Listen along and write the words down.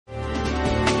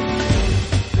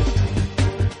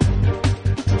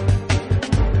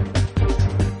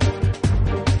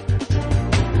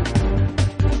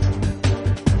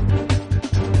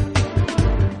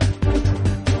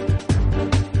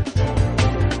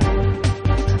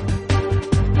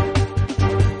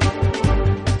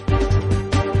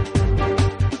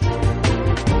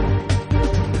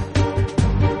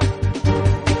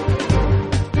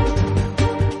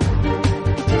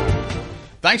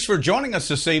Thanks for joining us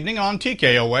this evening on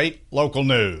TKO 8 Local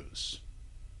News.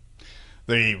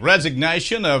 The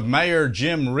resignation of Mayor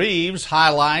Jim Reeves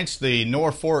highlights the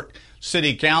Norfolk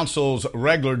City Council's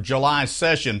regular July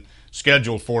session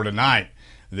scheduled for tonight.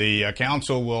 The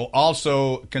council will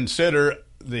also consider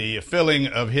the filling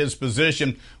of his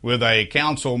position with a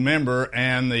council member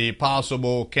and the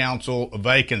possible council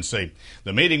vacancy.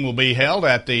 The meeting will be held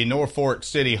at the Norfolk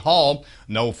City Hall.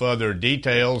 No further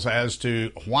details as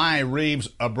to why Reeves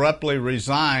abruptly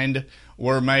resigned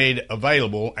were made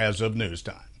available as of news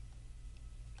time.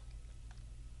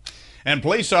 And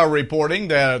police are reporting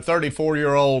that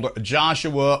 34-year-old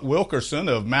Joshua Wilkerson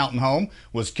of Mountain Home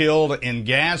was killed in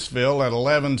Gassville at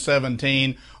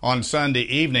 11:17 on Sunday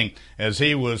evening as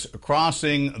he was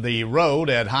crossing the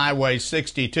road at Highway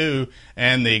 62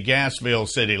 and the Gassville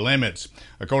city limits.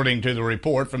 According to the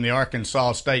report from the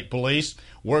Arkansas State Police,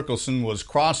 Wilkerson was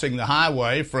crossing the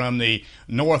highway from the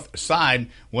north side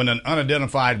when an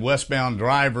unidentified westbound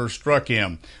driver struck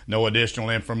him. No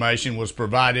additional information was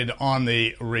provided on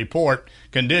the report.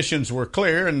 Conditions were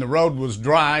clear and the road was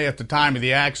dry at the time of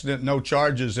the accident. No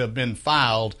charges have been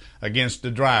filed against the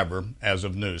driver as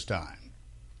of news time.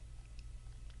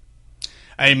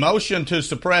 A motion to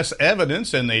suppress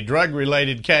evidence in the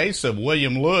drug-related case of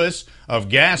William Lewis of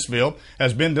Gassville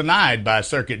has been denied by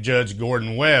Circuit Judge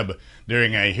Gordon Webb.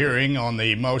 During a hearing on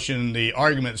the motion, the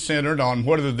argument centered on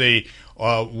whether the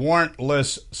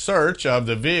warrantless search of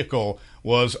the vehicle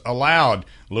was allowed.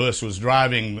 Lewis was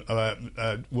driving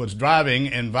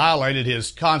and violated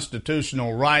his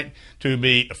constitutional right to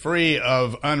be free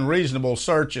of unreasonable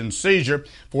search and seizure.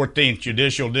 14th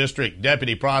Judicial District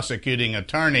Deputy Prosecuting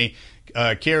Attorney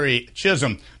Kerry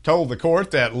Chisholm told the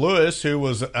court that Lewis, who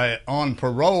was on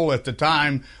parole at the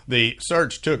time the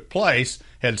search took place,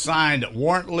 had signed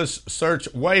warrantless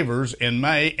search waivers in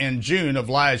May and June of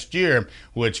last year,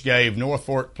 which gave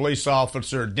Norfolk police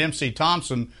officer Dempsey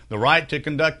Thompson the right to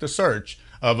conduct the search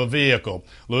of a vehicle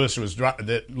Lewis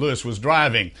was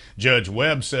driving. Judge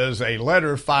Webb says a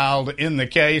letter filed in the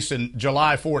case in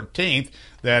July 14th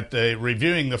that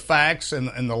reviewing the facts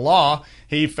and the law,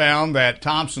 he found that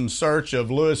Thompson's search of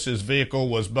Lewis's vehicle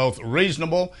was both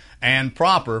reasonable and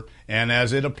proper, and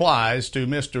as it applies to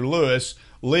Mr. Lewis,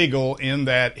 legal in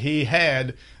that he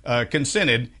had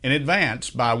consented in advance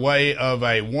by way of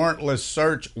a warrantless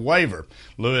search waiver.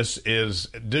 Lewis is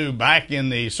due back in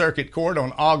the circuit court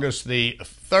on August the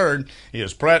 3rd. He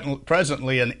is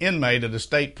presently an inmate of the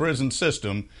state prison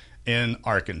system in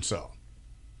Arkansas.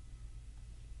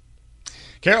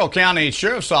 Carroll County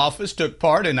Sheriff's Office took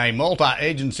part in a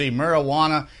multi-agency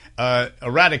marijuana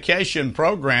eradication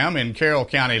program in Carroll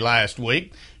County last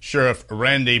week. Sheriff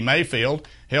Randy Mayfield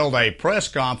held a press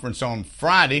conference on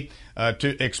Friday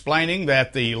explaining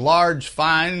that the large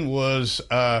fine was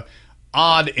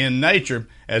odd in nature,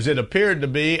 as it appeared to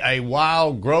be a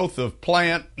wild growth of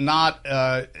plant not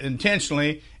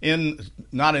intentionally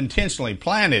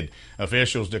planted.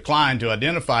 Officials declined to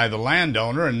identify the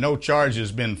landowner, and no charge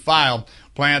has been filed.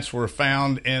 Plants were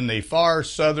found in the far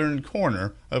southern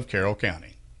corner of Carroll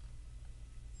County.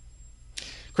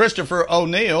 Christopher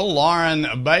O'Neill,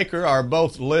 Lauren Baker are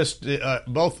both list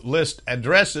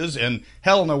addresses in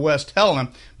Helena, West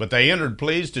Helena, but they entered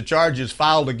pleas to charges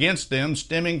filed against them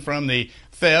stemming from the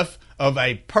theft of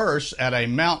a purse at a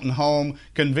Mountain Home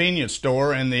convenience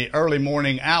store in the early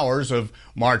morning hours of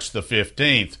March the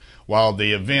 15th. While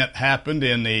the event happened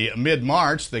in the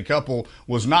mid-March, the couple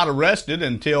was not arrested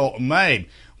until May,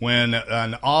 when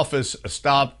an officer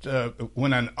stopped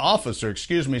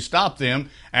them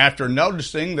after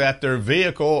noticing that their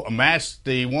vehicle matched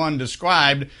the one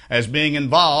described as being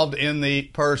involved in the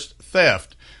purse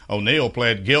theft. O'Neill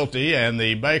pled guilty and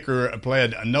the Baker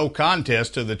pled no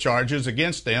contest to the charges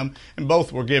against them, and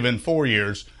both were given 4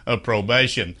 years of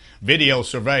probation. Video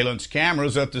surveillance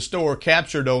cameras at the store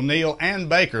captured O'Neill and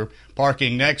Baker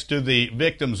parking next to the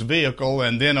victim's vehicle,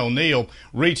 and then O'Neill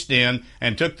reached in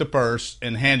and took the purse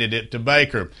and handed it to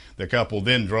Baker. The couple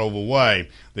then drove away.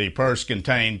 The purse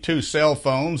contained 2 cell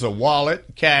phones, a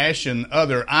wallet, cash, and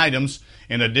other items.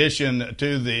 In addition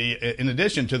to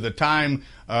the time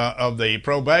of the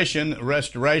probation,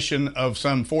 restoration of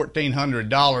some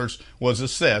 $1,400 was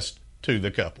assessed to the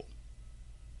couple.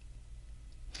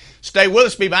 Stay with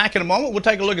us. Be back in a moment. We'll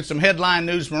take a look at some headline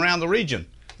news from around the region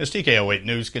as TKO 8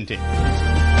 News continues.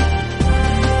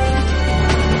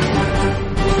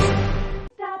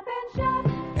 Stop and Shop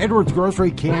Edwards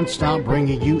Grocery can't stop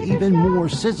bringing you even more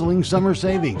sizzling summer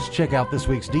savings. Check out this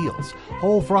week's deals.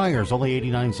 Whole fryers, only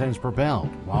 89 cents per pound.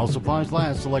 While supplies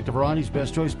last, select a variety's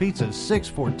best choice pizzas, 6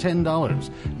 for $10.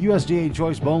 USDA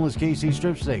choice boneless KC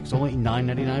strip steaks, only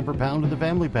 $9.99 per pound in the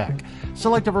family pack.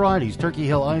 Select a variety's Turkey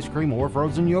Hill ice cream or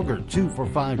frozen yogurt, 2 for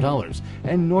 $5.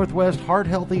 And Northwest Heart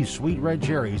Healthy sweet red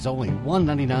cherries, only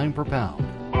 $1.99 per pound.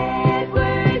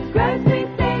 Edwards Grocery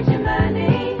Station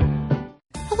Money.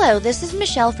 Hello, this is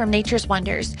Michelle from Nature's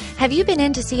Wonders. Have you been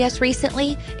in to see us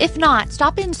recently? If not,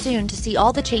 stop in soon to see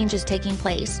all the changes taking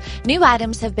place. New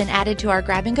items have been added to our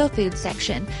grab-and-go food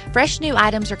section. Fresh new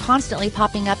items are constantly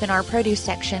popping up in our produce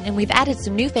section, and we've added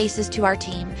some new faces to our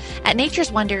team. At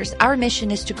Nature's Wonders, our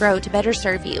mission is to grow to better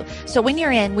serve you. So when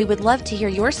you're in, we would love to hear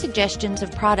your suggestions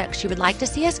of products you would like to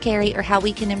see us carry or how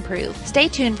we can improve. Stay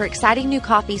tuned for exciting new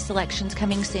coffee selections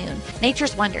coming soon.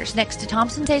 Nature's Wonders, next to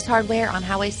Thompson's Ace Hardware on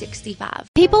Highway 65.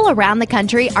 People around the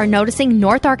country are noticing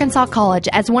North Arkansas College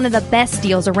as one of the best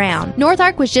deals around. North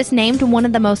Ark was just named one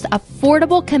of the most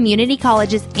affordable community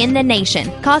colleges in the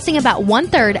nation, costing about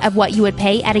 1/3 of what you would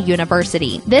pay at a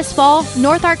university. This fall,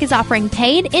 North Ark is offering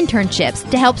paid internships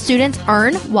to help students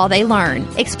earn while they learn.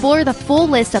 Explore the full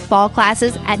list of fall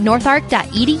classes at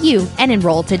northark.edu and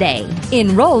enroll today.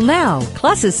 Enroll now.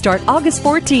 Classes start August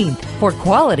 14th for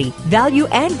quality, value,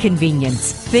 and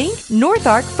convenience. Think North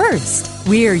Ark first.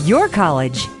 We're your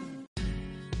college.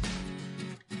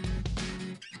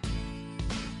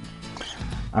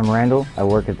 I'm Randall. I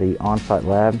work at the on-site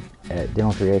lab at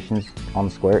Dental Creations on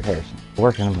the square at Harrison.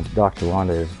 Working with Dr.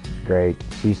 Wanda is great.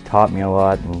 She's taught me a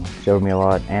lot and showed me a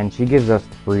lot, and she gives us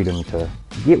the freedom to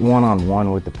get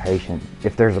one-on-one with the patient.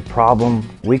 If there's a problem,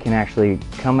 we can actually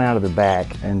come out of the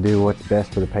back and do what's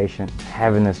best for the patient.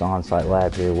 Having this on-site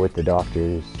lab here with the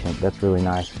doctors, that's really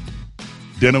nice.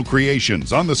 Dental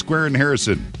Creations on the square in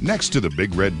Harrison, next to the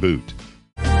Big Red Boot.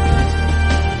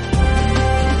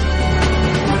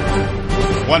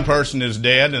 One person is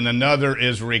dead and another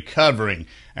is recovering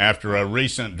after a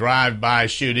recent drive-by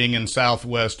shooting in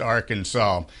southwest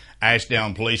Arkansas.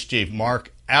 Ashdown Police Chief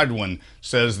Mark Adwin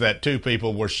says that 2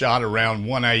 people were shot around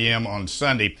 1 a.m. on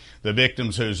Sunday. The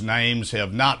victims, whose names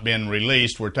have not been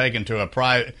released, were taken to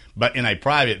in a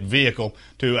private vehicle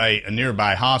to a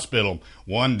nearby hospital.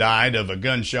 One died of a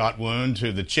gunshot wound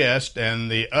to the chest,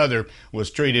 and the other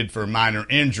was treated for minor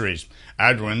injuries.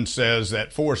 Adwin says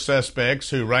that 4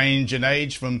 suspects who range in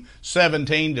age from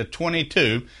 17 to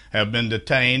 22 have been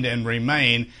detained and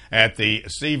remain at the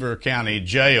Sevier County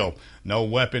Jail. No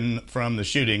weapon from the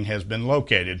shooting has been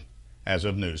located as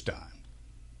of news time.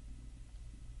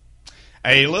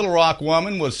 A Little Rock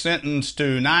woman was sentenced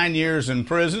to 9 years in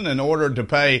prison and ordered to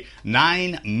pay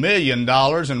 $9 million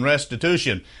in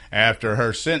restitution after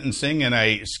her sentencing in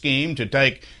a scheme to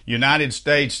take United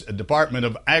States Department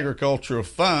of Agriculture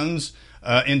funds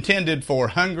intended for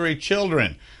hungry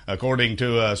children. According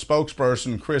to a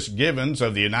spokesperson, Chris Givens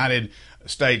of the United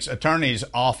States Attorney's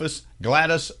Office,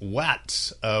 Gladys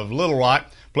Watts of Little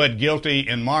Rock pled guilty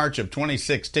in March of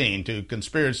 2016 to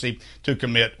conspiracy to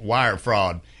commit wire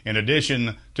fraud. In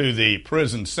addition to the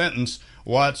prison sentence,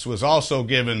 Watts was also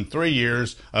given 3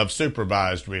 years of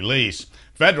supervised release.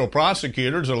 Federal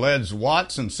prosecutors allege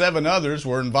Watts and 7 others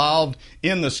were involved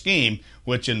in the scheme,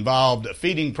 which involved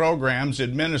feeding programs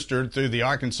administered through the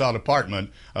Arkansas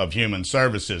Department of Human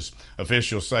Services.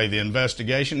 Officials say the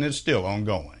investigation is still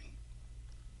ongoing.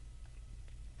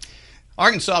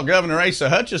 Arkansas Governor Asa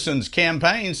Hutchinson's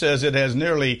campaign says it has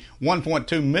nearly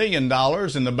 $1.2 million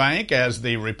in the bank as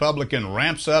the Republican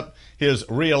ramps up his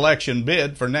re-election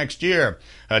bid for next year.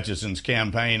 Hutchinson's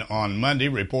campaign on Monday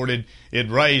reported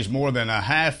it raised more than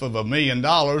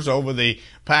 $500,000 over the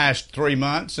past 3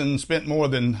 months and spent more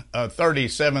than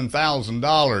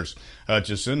 $37,000.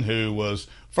 Hutchinson, who was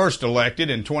first elected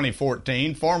in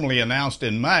 2014, formally announced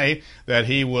in May that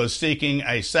he was seeking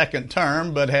a second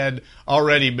term but had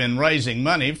already been raising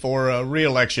money for a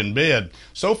re-election bid.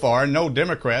 So far, no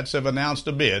Democrats have announced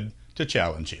a bid to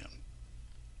challenge him.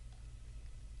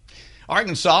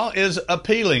 Arkansas is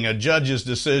appealing a judge's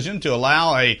decision to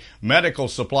allow a medical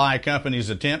supply company's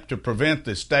attempt to prevent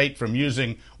the state from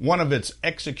using one of its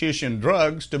execution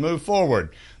drugs to move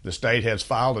forward. The state has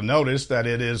filed a notice that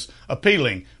it is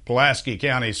appealing Pulaski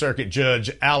County Circuit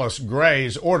Judge Alice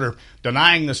Gray's order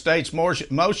denying the state's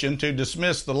motion to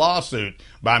dismiss the lawsuit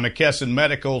by McKesson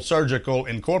Medical Surgical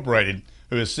Incorporated,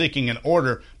 who is seeking an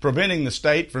order preventing the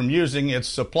state from using its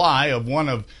supply of one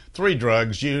of 3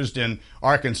 drugs used in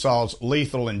Arkansas's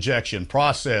lethal injection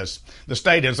process. The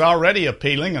state is already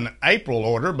appealing an April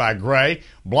order by Gray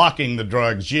blocking the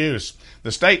drug's use.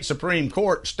 The state Supreme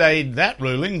Court stayed that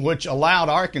ruling, which allowed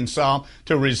Arkansas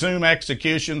to resume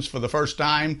executions for the first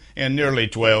time in nearly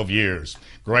 12 years.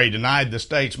 Gray denied the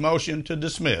state's motion to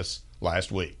dismiss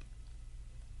last week.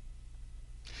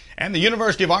 And the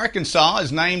University of Arkansas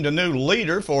has named a new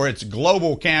leader for its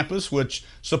global campus, which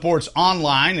supports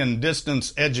online and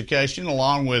distance education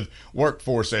along with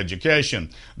workforce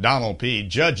education. Donald P.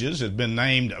 Judges has been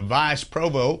named vice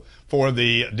provost for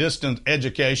the distance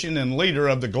education and leader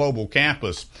of the global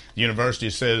campus. The university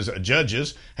says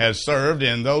Judges has served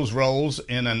in those roles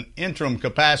in an interim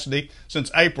capacity since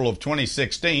April of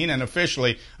 2016 and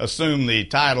officially assumed the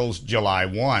titles July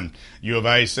 1. U of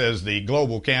A says the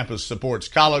global campus supports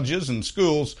colleges and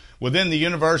schools within the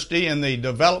university in the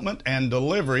development and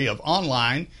delivery of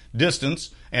online, distance,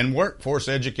 and workforce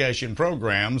education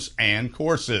programs and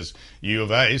courses. U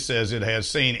of A says it has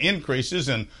seen increases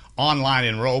in online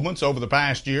enrollments over the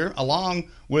past year, along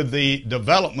with the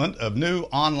development of new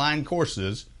online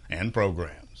courses and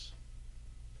programs.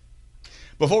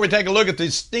 Before we take a look at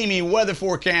the steamy weather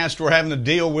forecast we're having to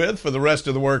deal with for the rest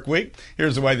of the work week,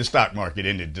 here's the way the stock market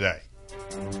ended today.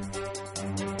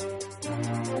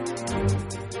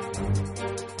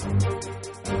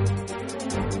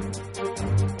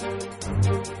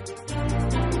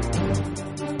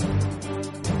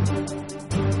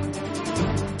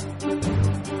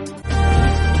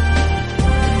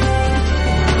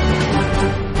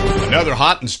 Another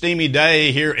hot and steamy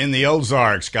day here in the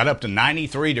Ozarks. Got up to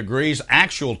 93 degrees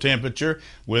actual temperature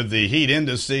with the heat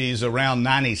indices around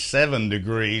 97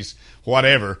 degrees.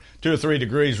 Whatever, 2 or 3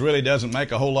 degrees really doesn't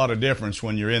make a whole lot of difference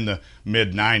when you're in the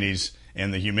mid-90s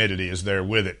and the humidity is there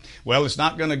with it. Well, it's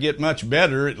not going to get much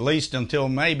better, at least until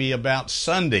maybe about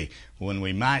Sunday, when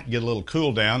we might get a little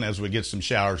cool down as we get some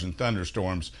showers and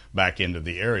thunderstorms back into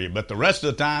the area. But the rest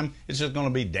of the time, it's just going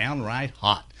to be downright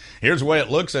hot. Here's the way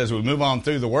it looks as we move on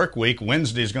through the work week.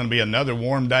 Wednesday is going to be another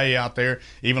warm day out there,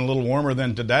 even a little warmer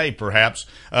than today, perhaps,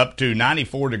 up to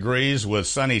 94 degrees with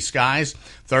sunny skies.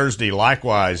 Thursday,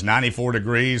 likewise, 94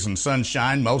 degrees and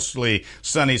sunshine, mostly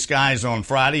sunny skies on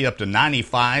Friday, up to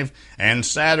 95. And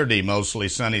Saturday, mostly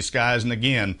sunny skies, and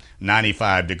again,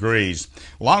 95 degrees.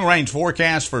 Long-range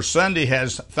forecast for Sunday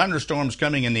has thunderstorms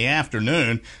coming in the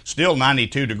afternoon, still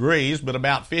 92 degrees, but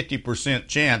about 50%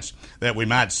 chance that we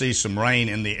might see some rain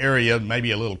in the area,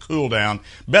 maybe a little cool down.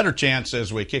 Better chance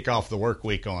as we kick off the work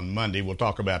week on Monday. We'll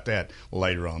talk about that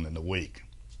later on in the week.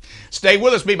 Stay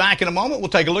with us. Be back in a moment. We'll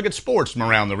take a look at sports from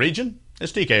around the region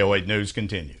as TKO 8 News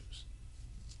continues.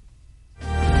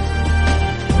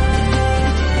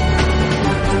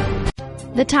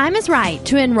 The time is right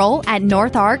to enroll at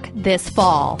North Ark this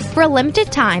fall. For a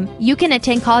limited time, you can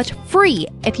attend college free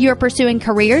if you are pursuing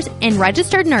careers in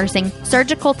registered nursing,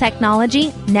 surgical technology,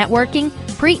 networking,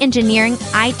 pre-engineering,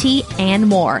 IT, and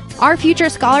more. Our future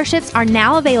scholarships are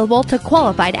now available to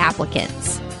qualified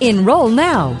applicants. Enroll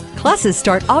now. Classes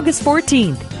start August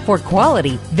 14th. For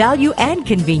quality, value, and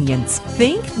convenience,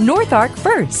 think North Ark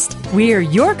first. We're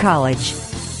your college.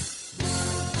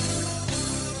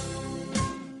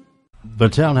 The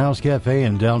Townhouse Cafe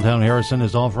in downtown Harrison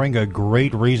is offering a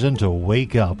great reason to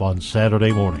wake up on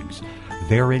Saturday mornings.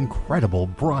 Their incredible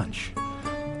brunch.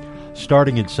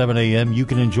 Starting at 7 a.m., you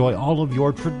can enjoy all of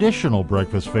your traditional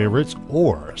breakfast favorites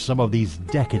or some of these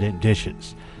decadent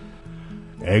dishes.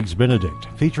 Eggs Benedict,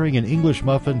 featuring an English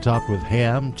muffin topped with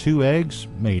ham, 2 eggs,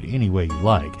 made any way you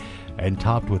like, and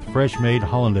topped with fresh-made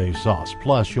hollandaise sauce.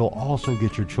 Plus, you'll also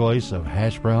get your choice of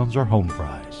hash browns or home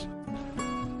fries.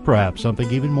 Perhaps something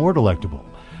even more delectable.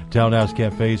 Townhouse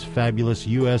Cafe's fabulous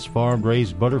U.S.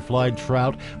 farm-raised butterfly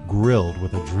trout grilled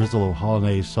with a drizzle of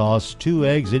hollandaise sauce, 2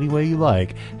 eggs any way you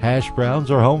like, hash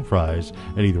browns or home fries,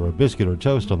 and either a biscuit or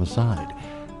toast on the side.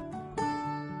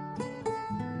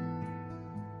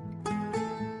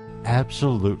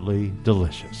 Absolutely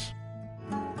delicious.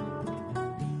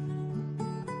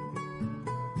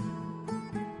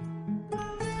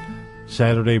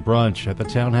 Saturday brunch at the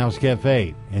Townhouse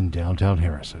Cafe in downtown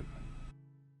Harrison.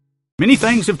 Many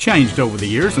things have changed over the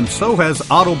years, and so has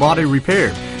auto body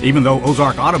repair. Even though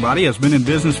Ozark Auto Body has been in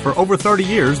business for over 30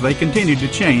 years, they continue to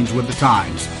change with the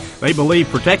times. They believe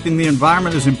protecting the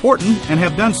environment is important and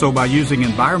have done so by using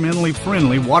environmentally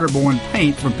friendly waterborne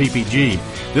paint from PPG.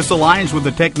 This aligns with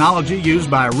the technology used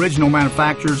by original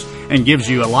manufacturers and gives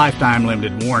you a lifetime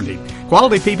limited warranty.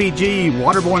 Quality PPG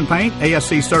waterborne paint,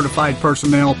 ASC certified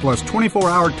personnel, plus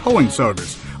 24-hour towing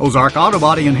service. Ozark Auto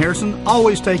Body in Harrison,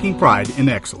 always taking pride in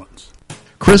excellence.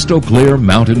 Crystal clear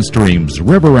mountain streams,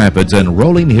 river rapids, and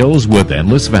rolling hills with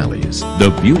endless valleys. The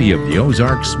beauty of the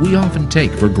Ozarks we often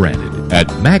take for granted. At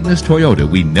Magnus Toyota,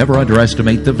 we never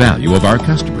underestimate the value of our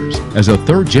customers. As a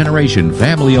third-generation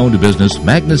family-owned business,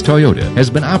 Magnus Toyota has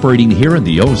been operating here in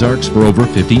the Ozarks for over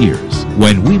 50 years.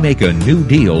 When we make a new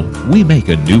deal, we make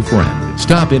a new friend.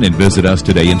 Stop in and visit us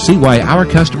today and see why our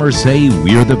customers say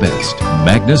we're the best.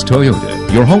 Magnus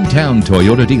Toyota, your hometown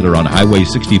Toyota dealer on Highway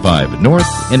 65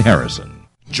 North in Harrison.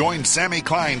 Join Sammy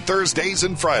Klein Thursdays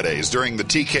and Fridays during the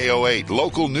TKO 8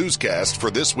 local newscast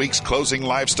for this week's closing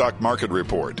livestock market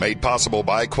report. Made possible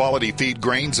by Quality Feed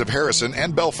Grains of Harrison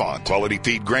and Bellefonte. Quality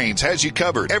Feed Grains has you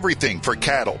covered. Everything for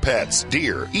cattle, pets,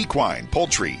 deer, equine,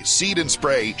 poultry, seed and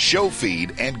spray, show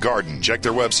feed, and garden. Check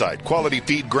their website,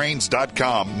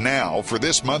 qualityfeedgrains.com, now for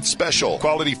this month's special.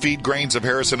 Quality Feed Grains of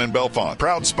Harrison and Bellefonte,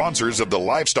 proud sponsors of the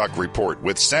Livestock Report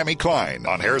with Sammy Klein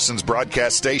on Harrison's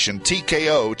broadcast station,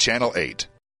 TKO Channel 8.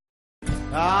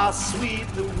 Ah, sweep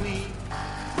the wheat.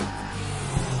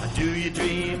 Do you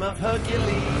dream of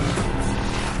Hercules?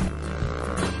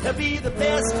 He'll be the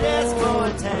best dressed boy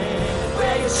in town.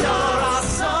 Well, you sure are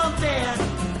something,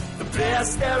 the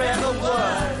best there ever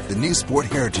was. The new Sport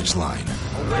Heritage line.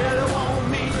 Well, it won't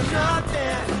mean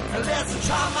nothing unless I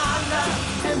try my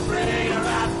luck and bring her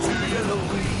out to you,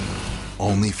 Louise.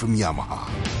 Only from Yamaha.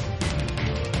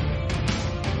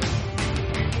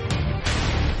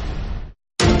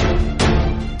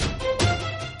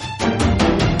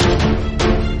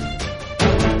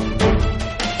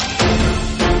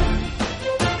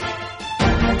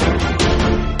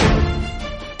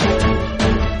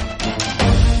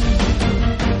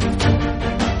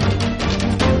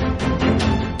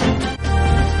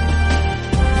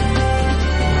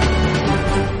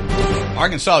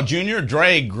 Arkansas junior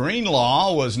Dre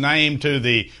Greenlaw was named to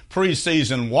the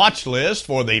preseason watch list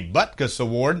for the Butkus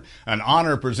Award, an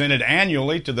honor presented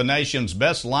annually to the nation's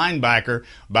best linebacker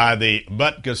by the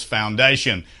Butkus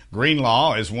Foundation.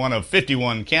 Greenlaw is one of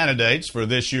 51 candidates for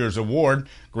this year's award.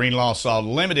 Greenlaw saw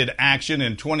limited action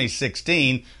in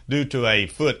 2016 due to a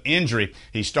foot injury.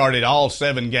 He started all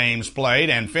 7 games played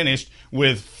and finished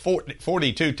with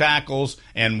 42 tackles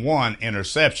and 1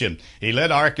 interception. He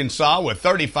led Arkansas with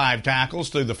 35 tackles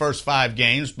through the first 5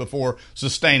 games before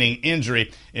sustaining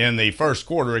injury in the first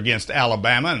quarter against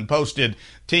Alabama and posted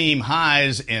team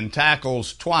highs in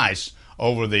tackles twice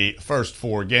over the first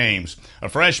 4 games. A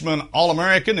freshman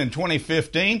All-American in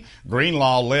 2015,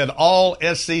 Greenlaw led all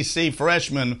SEC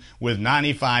freshmen with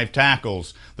 95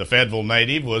 tackles. The Fayetteville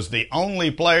native was the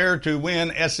only player to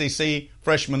win SEC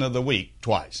Freshman of the Week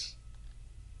twice.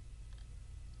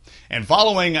 And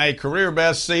following a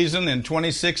career-best season in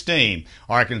 2016,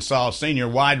 Arkansas senior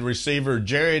wide receiver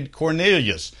Jared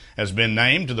Cornelius has been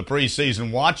named to the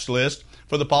preseason watch list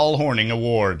for the Paul Hornung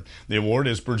Award. The award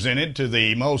is presented to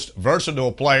the most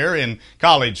versatile player in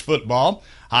college football,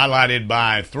 highlighted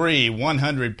by 3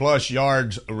 100-plus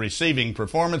yards receiving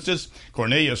performances.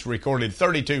 Cornelius recorded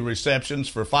 32 receptions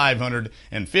for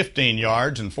 515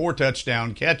 yards and 4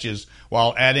 touchdown catches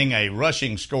while adding a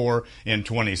rushing score in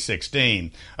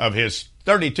 2016. Of his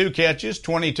 32 catches,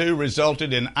 22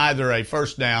 resulted in either a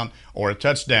first down or a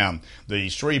touchdown. The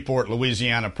Shreveport,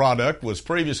 Louisiana product was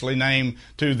previously named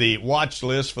to the watch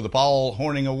list for the Paul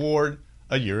Hornung Award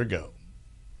a year ago.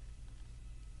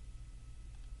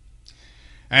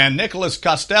 And Nicholas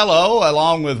Costello,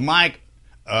 along with Mike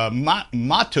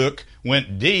Matuk,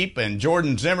 went deep, and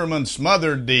Jordan Zimmerman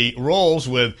smothered the Royals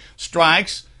with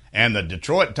strikes, and the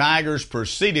Detroit Tigers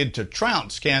proceeded to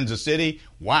trounce Kansas City,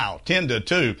 10-2,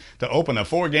 to open a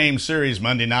 4-game series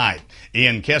Monday night.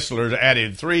 Ian Kessler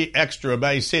added 3 extra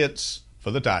base hits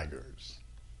for the Tigers.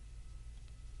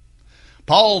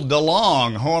 Paul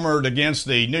DeLong homered against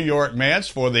the New York Mets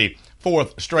for the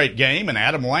 4th straight game, and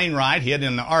Adam Wainwright hit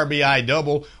an RBI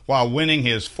double while winning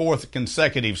his 4th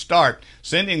consecutive start,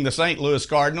 sending the St. Louis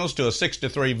Cardinals to a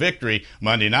 6-3 victory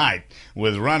Monday night.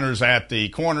 With runners at the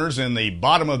corners in the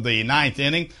bottom of the 9th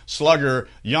inning, slugger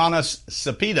Yoenis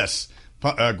Cespedes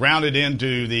grounded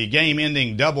into the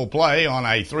game-ending double play on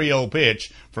a 3-0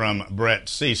 pitch from Brett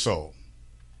Cecil.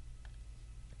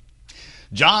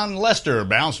 John Lester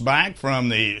bounced back from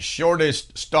the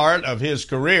shortest start of his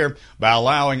career by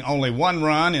allowing only 1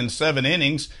 run in 7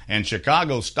 innings, and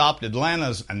Chicago stopped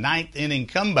Atlanta's 9th inning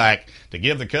comeback to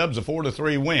give the Cubs a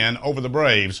 4-3 win over the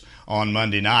Braves on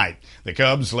Monday night. The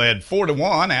Cubs led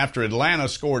 4-1 after Atlanta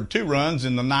scored 2 runs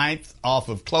in the 9th off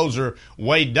of closer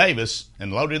Wade Davis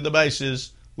and loaded the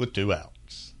bases with 2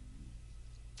 outs.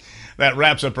 That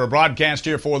wraps up our broadcast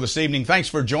here for this evening. Thanks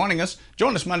for joining us.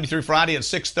 Join us Monday through Friday at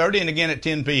 6:30 and again at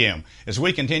 10 p.m. as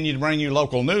we continue to bring you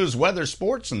local news, weather,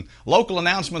 sports, and local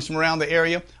announcements from around the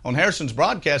area on Harrison's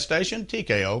broadcast station,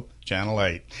 TKO Channel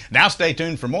 8. Now stay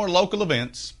tuned for more local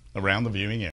events around the viewing area.